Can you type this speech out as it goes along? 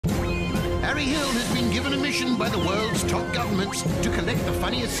Harry Hill has been given a mission by the world's top governments to collect the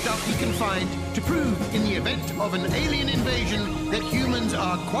funniest stuff he can find to prove, in the event of an alien invasion, that humans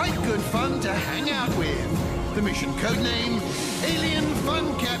are quite good fun to hang out with. The mission codename, Alien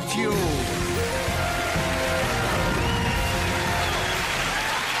Fun Capsule.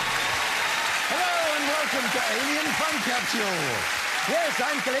 Hello and welcome to Alien Fun Capsule. Yes,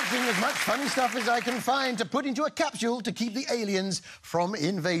 I'm collecting as much funny stuff as I can find to put into a capsule to keep the aliens from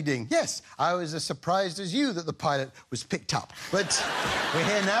invading. Yes, I was as surprised as you that the pilot was picked up. But we're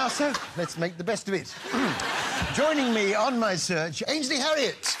here now, so let's make the best of it. Joining me on my search, Ainsley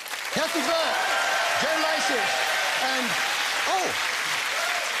Harriott, Kathy Burke, Joe Lycett, and... oh,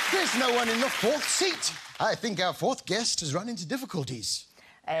 there's no one in the fourth seat. I think our fourth guest has run into difficulties.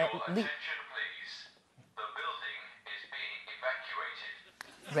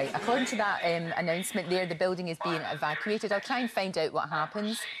 Right, according to that announcement there, the building is being evacuated. I'll try and find out what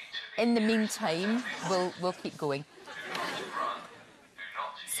happens. In the meantime, we'll keep going.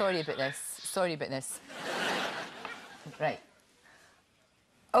 Sorry about this. Sorry about this. Right.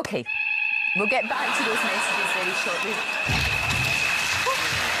 OK. We'll get back to those messages very shortly.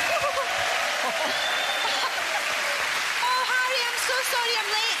 Oh, Harry, I'm so sorry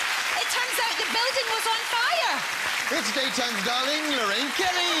I'm late. It turns out the building was on fire. It's Daytime's darling, Lorraine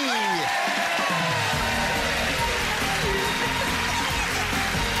Kelly.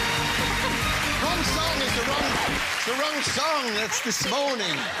 Wrong song, it's the wrong song. That's this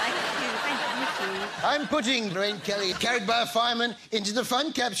morning. Thank you. I'm putting Lorraine Kelly, carried by a fireman, into the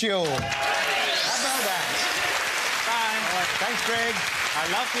fun capsule. How about that? Fine. Right, thanks, Greg. I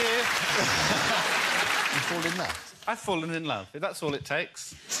love you. You fall in love? I've fallen in love. That's all it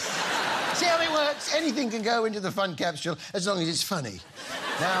takes. See how it works? Anything can go into the fun capsule as long as it's funny.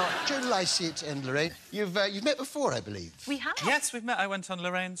 Now, Joe Lycett and Lorraine, you've met before, I believe. We have? Yes, we've met. I went on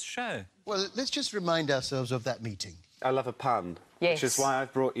Lorraine's show. Well, let's just remind ourselves of that meeting. I love a pun. Yes. Which is why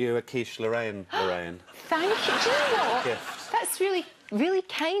I've brought you a quiche Lorraine, Lorraine. Thank you. Do you know what? Gift. That's really, really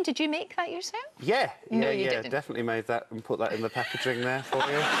kind. Did you make that yourself? Yeah, No, yeah, you yeah. didn't. Definitely made that and put that in the packaging there for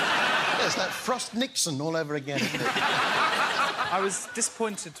you. Yes, that Frost Nixon all over again, isn't it? I was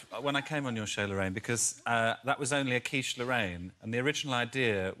disappointed when I came on your show, Lorraine, because that was only a quiche Lorraine, and the original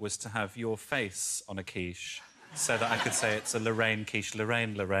idea was to have your face on a quiche so that I could say it's a Lorraine quiche,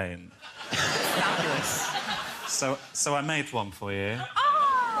 Lorraine, Lorraine. Fabulous. So I made one for you.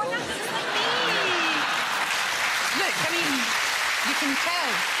 Oh, that's me. Look, I mean, you can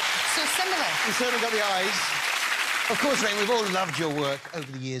tell. So similar. You certainly got the eyes. Of course, Lorraine, we've all loved your work over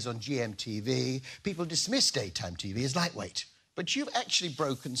the years on GMTV. People dismiss daytime TV as lightweight. But you've actually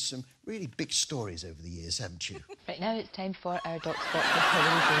broken some really big stories over the years, haven't you? Right, now it's time for our Doc Spot with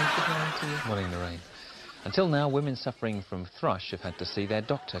Hillary. Good morning to you. Morning, Lorraine. Until now, women suffering from thrush have had to see their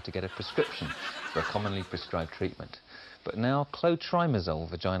doctor to get a prescription for a commonly prescribed treatment. But now, clotrimazole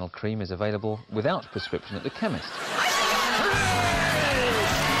vaginal cream is available without prescription at the chemist.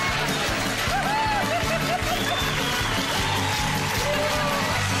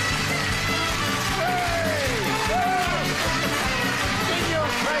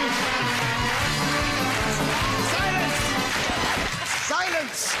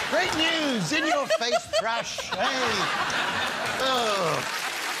 Silence! Great news! In your face, thrush. Hey! Oh,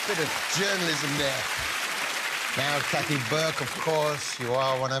 bit of journalism there. Now, Kathy Burke, of course, you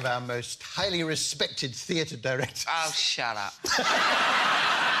are one of our most highly respected theatre directors. Oh, shut up.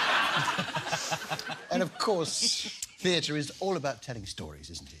 And, of course, theatre is all about telling stories,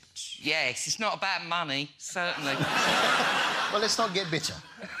 isn't it? Yes, it's not about money, certainly. Well, let's not get bitter.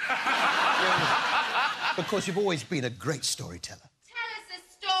 Of course, you've always been a great storyteller. Tell us a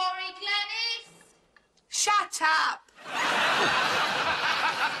story, Glenys. Shut up!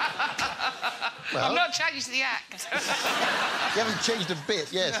 Well, I'm not changing the act. you haven't changed a bit,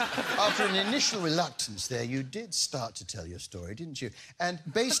 yes. After an initial reluctance there, you did start to tell your story, didn't you? And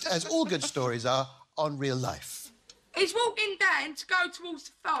based, as all good stories are, on real life. He's walking down to go towards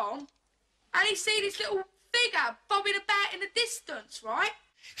the farm and he see this little figure bobbing about in the distance, right?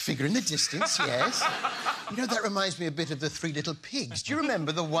 Figure in the distance, yes. You know, that reminds me a bit of the Three Little Pigs. Do you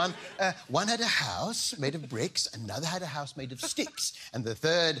remember the one? One had a house made of bricks, another had a house made of sticks, and the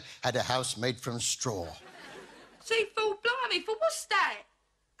third had a house made from straw. So he thought, blimey, for what's that?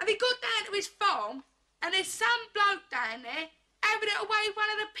 And he got down to his farm and there's some bloke down there having it away with one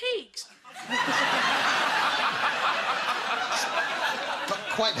of the pigs. Not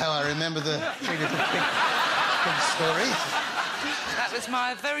quite how I remember the Three Little Pig story. That was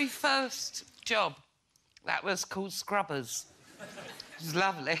my very first job. That was called Scrubbers. It was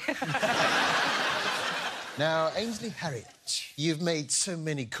lovely. Now, Ainsley Harriott, you've made so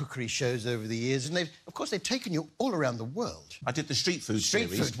many cookery shows over the years, and of course, they've taken you all around the world. I did the street food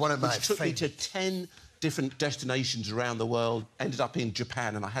series. Street food, one of my which took me to favourites. 10 different destinations around the world. Ended up in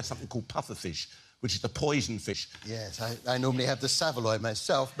Japan, and I had something called pufferfish, which is the poison fish. Yes, I normally have the Savoy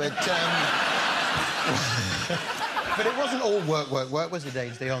myself, but... But it wasn't all work, was it,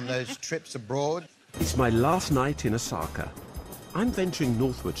 Ainsley, on those trips abroad? It's my last night in Osaka. I'm venturing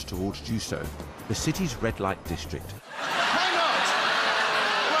northwards towards Juso, the city's red light district. Why not?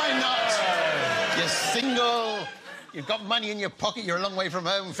 Why not? You're single, you've got money in your pocket, you're a long way from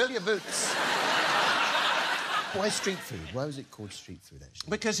home, fill your boots. Why street food? Why was it called street food, actually?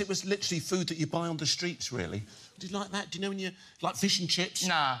 Because it was literally food that you buy on the streets, really. Do you like that? Do you know when you... like fish and chips?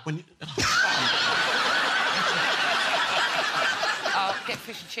 Nah. When you... I'll get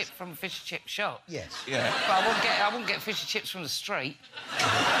fish and chips from a fish and chip shop. Yes. Yeah. But I wouldn't get fish and chips from the street.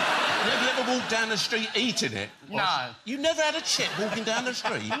 Have you ever walked down the street eating it? No. You never had a chip walking down the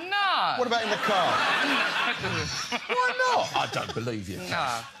street? No. What about in the car? Why not? I don't believe you.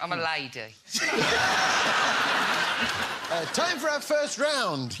 No, I'm a lady. Time for our first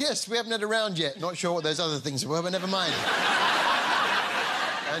round. Yes, we haven't had a round yet. Not sure what those other things were, but never mind.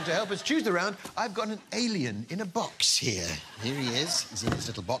 And to help us choose the round, I've got an alien in a box here. Here he is. He's in his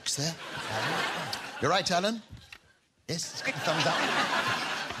little box there. You're right, Alan? Yes, thumbs up.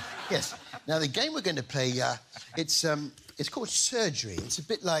 Yes. Now, the game we're going to play, it's called surgery. It's a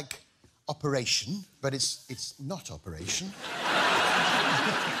bit like operation, but it's not operation.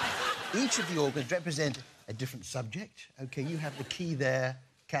 Each of the organs represent a different subject. OK, you have the key there.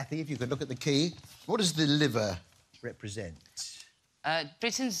 Kathy, if you could look at the key. What does the liver represent?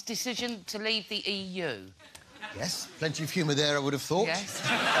 Britain's decision to leave the EU. Yes, plenty of humour there, I would have thought. Yes.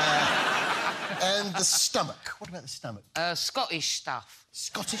 And the stomach. What about the stomach? Scottish stuff.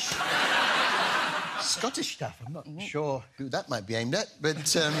 Scottish? Scottish stuff. I'm not sure who that might be aimed at,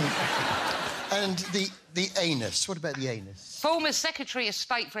 but... and the anus. What about the anus? Former Secretary of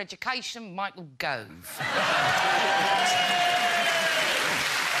State for Education, Michael Gove.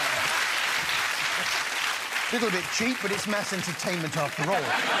 A little bit cheap, but it's mass entertainment after all.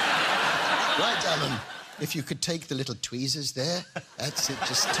 Right, Alan, if you could take the little tweezers there. That's it.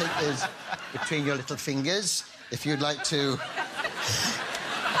 Just take those between your little fingers. If you'd like to...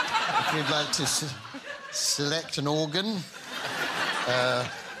 select an organ,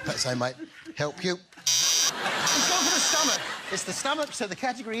 perhaps I might help you. It's gone for the stomach. It's the stomach, so the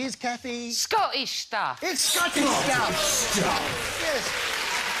category is, Kathy... Scottish stuff. It's Scottish stuff. Yes.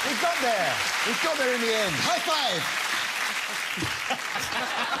 We've got there. We've got there in the end. High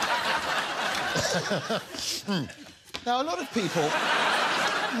five. Now, a lot of people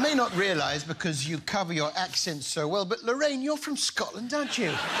may not realise because you cover your accent so well, but Lorraine, you're from Scotland, aren't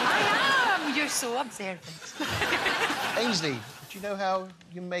you? I am. You're so observant. Ainsley, do you know how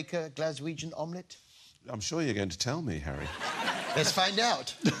you make a Glaswegian omelette? I'm sure you're going to tell me, Harry. Let's find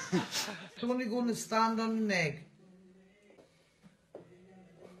out. I'm only going to stand on an egg.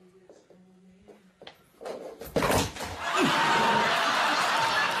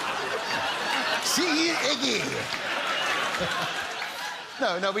 See you, Iggy.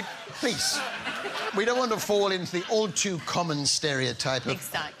 No, please. We don't want to fall into the all-too-common stereotype of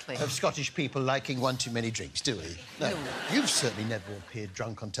Scottish people liking one too many drinks, do we? No. You've certainly never appeared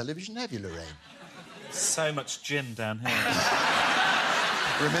drunk on television, have you, Lorraine? So much gin down here.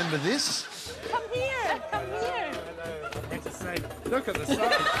 Remember this? Come here, come here. Look at the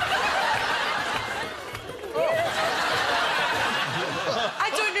sun. I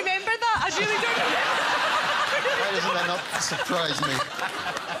don't remember that. I really don't remember. Why doesn't that not surprise me?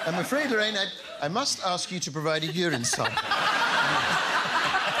 I'm afraid, Lorraine, I must ask you to provide a urine sample.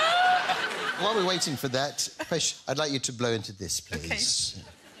 While we're waiting for that, Pesh, I'd like you to blow into this, please. Okay.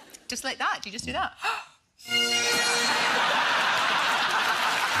 Just like that? Do you just do that?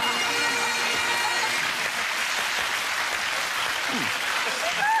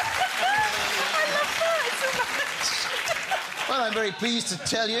 Well, I'm very pleased to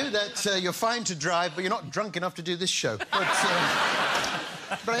tell you that you're fine to drive, but you're not drunk enough to do this show.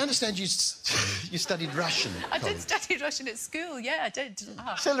 But I understand you studied Russian. I did study Russian at school, yeah, I did.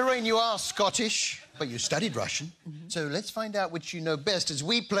 So, Lorraine, you are Scottish, but you studied Russian. So let's find out which you know best as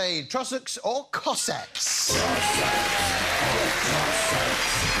we play Trossachs or Cossacks.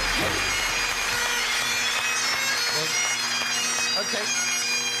 OK.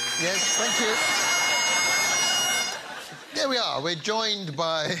 Yes, thank you. There we are. We're joined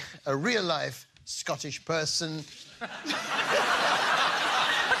by a real-life Scottish person.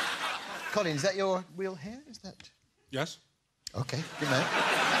 Colin, is that your real hair? Is that... Yes. OK, good man.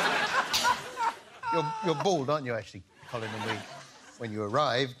 You're bald, aren't you, actually, Colin? And when you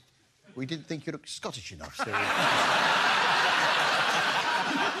arrived, we didn't think you looked Scottish enough, so...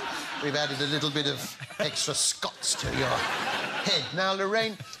 We've added a little bit of extra Scots to your head. Now,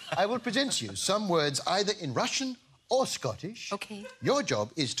 Lorraine, I will present to you some words either in Russian or Scottish. OK. Your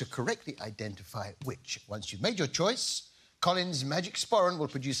job is to correctly identify which. Once you've made your choice, Colin's magic sporran will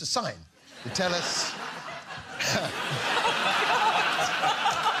produce a sign to tell us...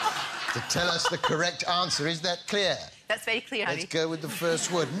 to tell us the correct answer. Is that clear? That's very clear, Harry. Let's go with the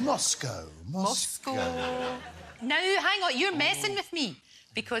first word. Moscow. Moscow. Now, hang on, you're messing with me.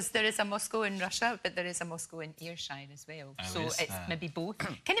 Because there is a Moscow in Russia, but there is a Moscow in Ayrshire as well. Oh, so it's maybe both.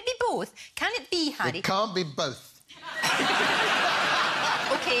 Can it be both? Can it be, Harry? It can't be both.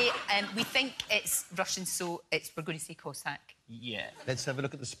 OK, we think it's Russian, so we're going to say Cossack. Yeah. Let's have a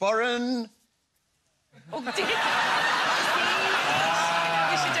look at the sporran. Oh, dear. We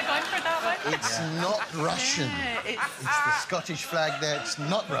should have gone for that one. It's not Russian. Yeah, it's the Scottish flag there. It's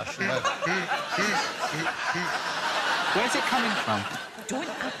not Russian. No. Where's it coming from? Don't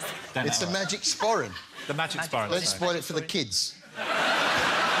ask. It's the magic sporran. The magic sporran. Let's spoil it for the kids.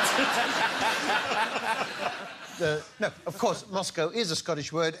 No, of course, Moscow is a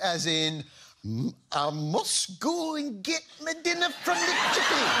Scottish word, as in... I must go and get my dinner from the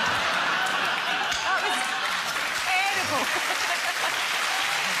chippy. That was terrible.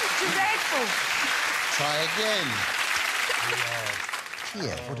 Dreadful. Try again.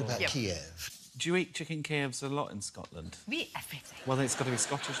 Kiev. What about Kiev? Do you eat chicken Kievs a lot in Scotland? We eat everything. Well, then it's got to be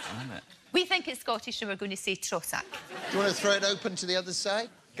Scottish, isn't it? We think it's Scottish and we're going to say Trossack. Do you want to throw it open to the other side?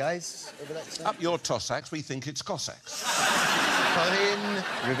 Guys, over that side? Up your Tossacks, we think it's Cossacks. Colin,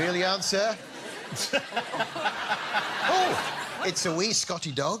 reveal the answer. Oh, it's a wee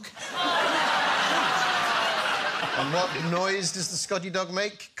Scotty dog. And what noise does the Scotty dog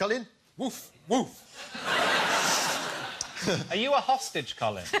make, Colin? Woof, woof. Are you a hostage,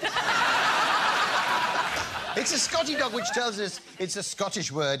 Colin? It's a Scotty dog, which tells us it's a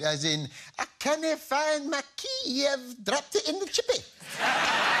Scottish word, as in, I can't find my key, I've dropped it in the chippy. It's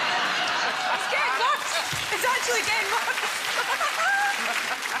getting worse. It's actually getting worse.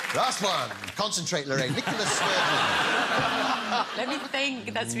 Last one. Concentrate, Lorraine. Nicola Sturgeon. Let me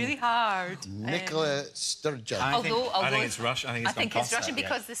think. That's really hard. Nicola Sturgeon. I think it's Russian. I think it's Russian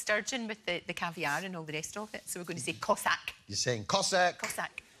because the sturgeon with the caviar and all the rest of it. So we're going to say Cossack. You're saying Cossack.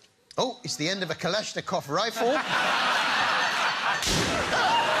 Cossack. Oh, it's the end of a Kalashnikov rifle.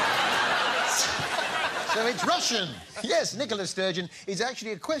 So it's Russian. Yes, Nicola Sturgeon is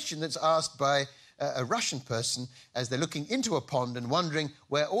actually a question that's asked by a Russian person as they're looking into a pond and wondering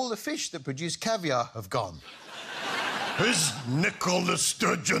where all the fish that produce caviar have gone. Who's Nicola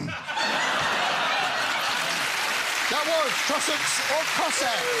Sturgeon? That was Trossachs or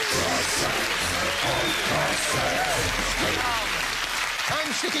Cossacks.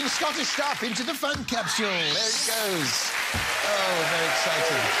 I'm sticking Scottish stuff into the fun capsule. There it goes. Oh, very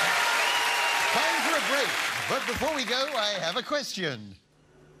exciting. Time for a break. But before we go, I have a question.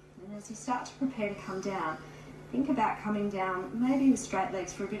 And as you start to prepare to come down, think about coming down maybe with straight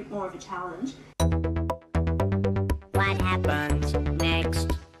legs for a bit more of a challenge. What happens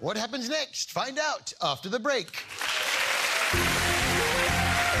next? What happens next? Find out after the break.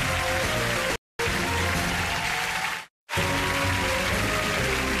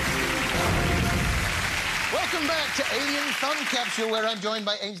 Welcome back to Alien Fun Capsule, where I'm joined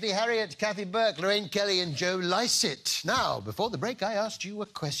by Ainsley Harriott, Kathy Burke, Lorraine Kelly and Joe Lycett. Now, before the break, I asked you a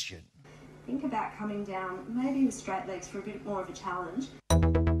question. Think about coming down maybe with straight legs for a bit more of a challenge.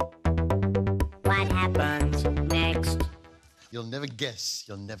 What happens next? You'll never guess.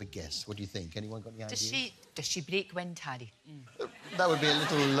 You'll never guess. What do you think? Anyone got any ideas? Does she break wind, Harry? That would be a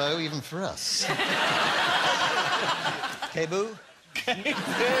little low even for us. Kebu?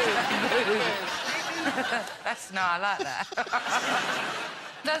 That's no, I like that.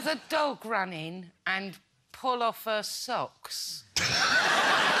 Does a dog run in and pull off her socks?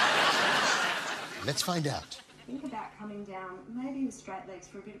 Let's find out. Think about coming down maybe with straight legs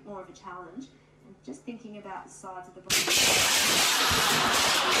for a bit more of a challenge. And just thinking about the sides of the body.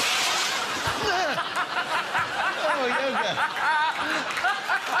 Oh, yoga.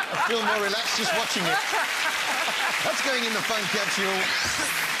 I feel more relaxed just watching it. That's going in the fun capsule.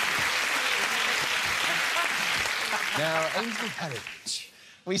 Now, Ainsley Harriott,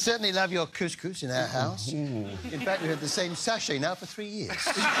 we certainly love your couscous in our house. In fact, we've had the same sachet now for 3 years.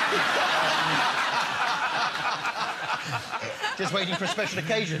 Just waiting for a special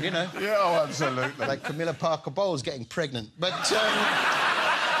occasion, you know. Yeah, oh, absolutely. Like Camilla Parker Bowles getting pregnant. But,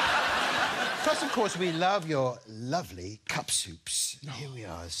 Plus, of course, we love your lovely cup soups. Here we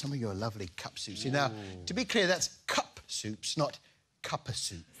are, some of your lovely cup soups. Now, to be clear, that's cup soups, not cuppa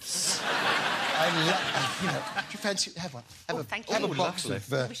soups. I love... you know, do you fancy... Have one. Have a box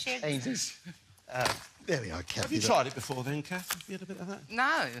of Ainsley's. There we are, Kathy. Have you tried it before then, Kath? Have you had a bit of that?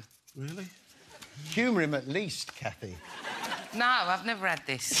 No. Really? Humour him at least, Kathy. No, I've never had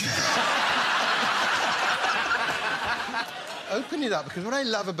this. Open it up, because what I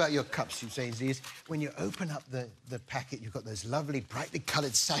love about your cup soups, Ainsley, is when you open up the packet, you've got those lovely, brightly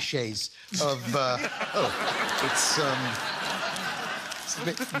coloured sachets of... it's a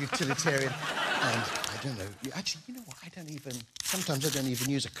bit utilitarian. And I don't know... Actually, you know what? Sometimes I don't even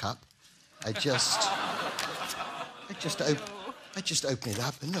use a cup. I just open it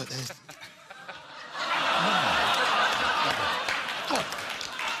up and look, there's...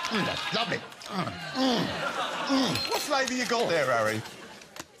 That's lovely. What flavour you got there, Harry?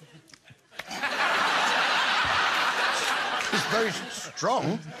 It's very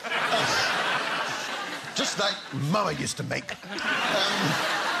strong. Just like Mama used to make.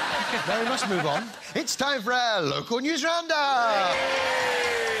 Now we must move on. It's time for our local news roundup.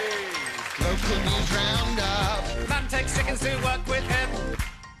 Local news roundup. Man takes chickens to work with him.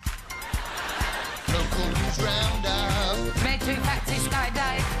 Local news roundup. Made 2 taxis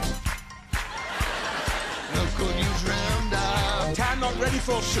skydive. Local news roundup. Tan not ready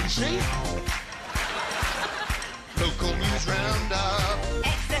for sushi? Local news roundup.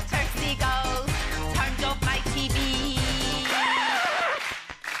 Exeter seagulls turned off my TV.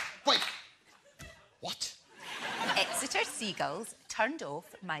 Wait. What? Exeter seagulls turned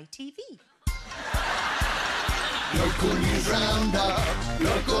off my TV. Local news roundup.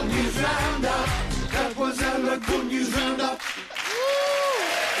 Local news roundup. That was a local news roundup.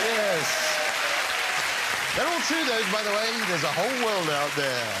 Yes. They're all true, those, by the way. There's a whole world out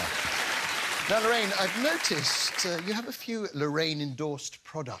there. Now, Lorraine, I've noticed you have a few Lorraine-endorsed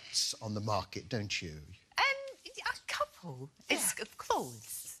products on the market, don't you? A couple. Yeah. It's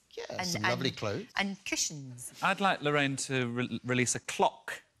clothes. Yeah, some lovely clothes. And cushions. I'd like Lorraine to release a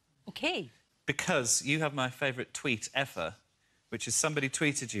clock. OK. Because you have my favourite tweet ever, which is somebody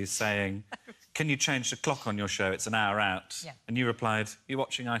tweeted you saying, can you change the clock on your show? It's an hour out. Yeah. And you replied, you're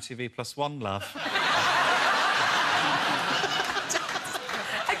watching ITV+1, love.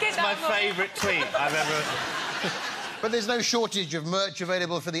 It's my favourite tweet I've ever... But there's no shortage of merch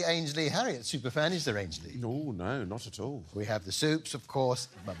available for the Ainsley Harriott superfan, is there, Ainsley? No, not at all. We have the soups, of course,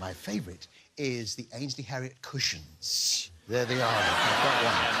 but my favourite is the Ainsley Harriott cushions. There they are. I've got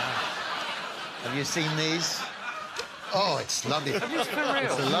one. Have you seen these? Oh, it's lovely.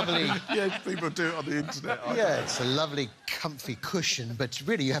 It's a lovely... Yeah, people do it on the internet. Yeah, it's a lovely, comfy cushion, but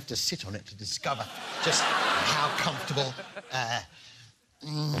really you have to sit on it to discover just how comfortable...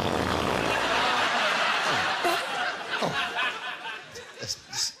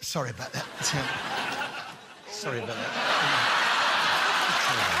 Sorry about that. Sorry about that.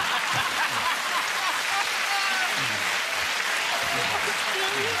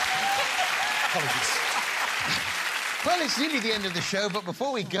 Apologies. Well, it's nearly the end of the show, but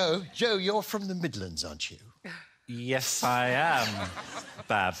before we go, Joe, you're from the Midlands, aren't you? Yes, I am,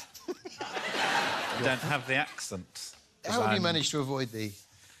 Bab. You don't have the accent. How have you managed to avoid the...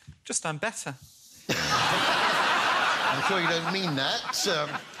 Just I'm better. I'm sure you don't mean that.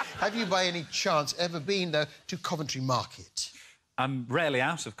 Have you, by any chance, ever been, though, to Coventry Market? I'm rarely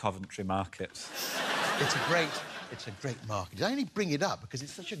out of Coventry Market. It's a great market. I only bring it up because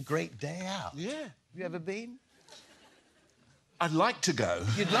it's such a great day out. Yeah. Have you ever been? I'd like to go.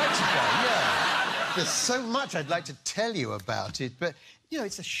 You'd like to go, yeah. There's so much I'd like to tell you about it, but, you know,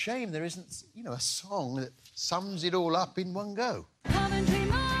 it's a shame there isn't, you know, a song that sums it all up in one go. Coventry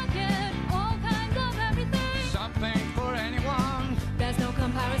Market, all kinds of everything. Something for anyone. There's no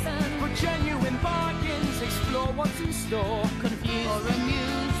comparison. For genuine bargains, explore what's in store. Confused or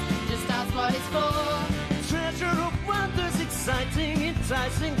amused, just ask what it's for. Treasure of wonders, exciting,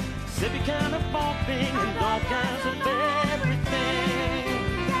 enticing. Every kind of bopping and all kinds of everything.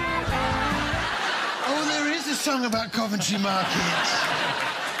 Oh, there is a song about Coventry Market.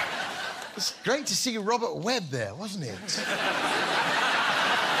 It's great to see Robert Webb there, wasn't it?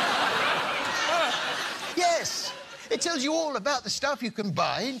 Yes, it tells you all about the stuff you can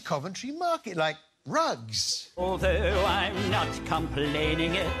buy in Coventry Market, like rugs. Although I'm not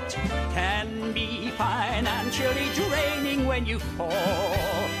complaining, it can be financially draining when you fall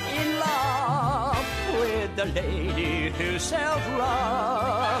in love with the lady who sells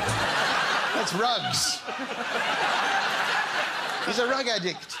rugs. That's rugs. He's a rug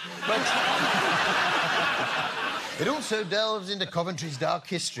addict. But it also delves into Coventry's dark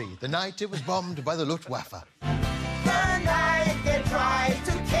history, the night it was bombed by the Luftwaffe. The night they tried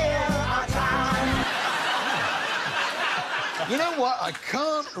to kill our town. You know what? I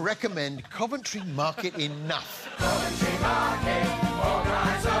can't recommend Coventry Market enough. Coventry Market, all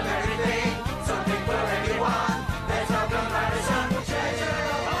kinds of everything, something for everyone. There's no comparison. Treasure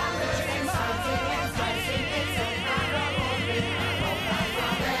of Coventry Market, enticing, it's a kind of all kinds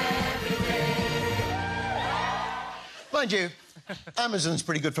of everything. Mind you, Amazon's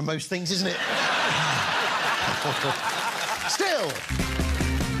pretty good for most things, isn't it? Still,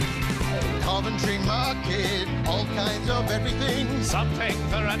 Coventry Market, all kinds of everything. Something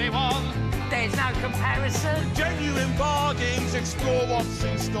for anyone. There's no comparison. Genuine bargains, explore what's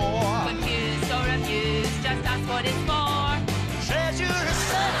in store. Confused or amused, just ask what it's for. Treasure is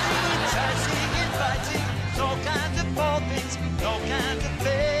something enticing, inviting. All kinds of all things, all kinds of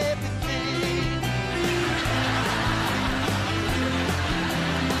everything.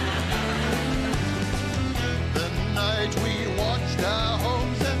 The night we watched our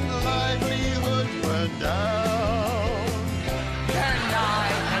homes and livelihood burn down. The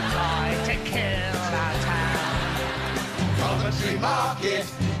night they tried to kill our town. Coventry Market,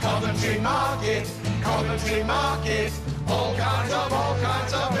 Coventry Market, Coventry Market. All kinds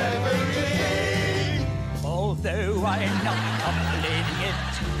of everything. Although I'm not complaining, it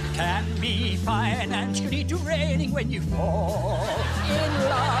can be financially draining when you fall in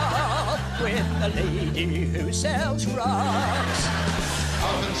love with the lady who sells rugs.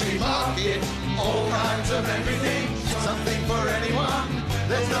 Coventry Market, all kinds of everything, something for anyone.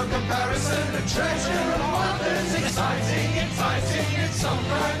 There's no comparison, a treasure of wonders, exciting, enticing, it's some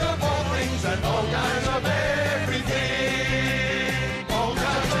kind of all things and all kinds of everything. All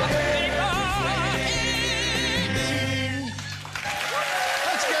kinds of everything.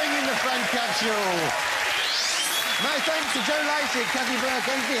 That's going in the front capsule. My thanks to Joe Lycett, Kathy Burke,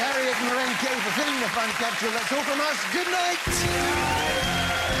 Ainsley Harriott and Lorraine Kelly for filling the front capsule. That's all from us. Good night.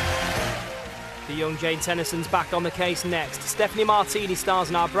 The young Jane Tennyson's back on the case next. Stephanie Martini stars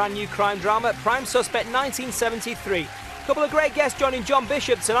in our brand new crime drama, Prime Suspect 1973. Couple of great guests joining John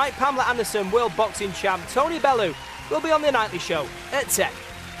Bishop tonight. Pamela Anderson, world boxing champ Tony Bellew will be on The Nightly Show at 10.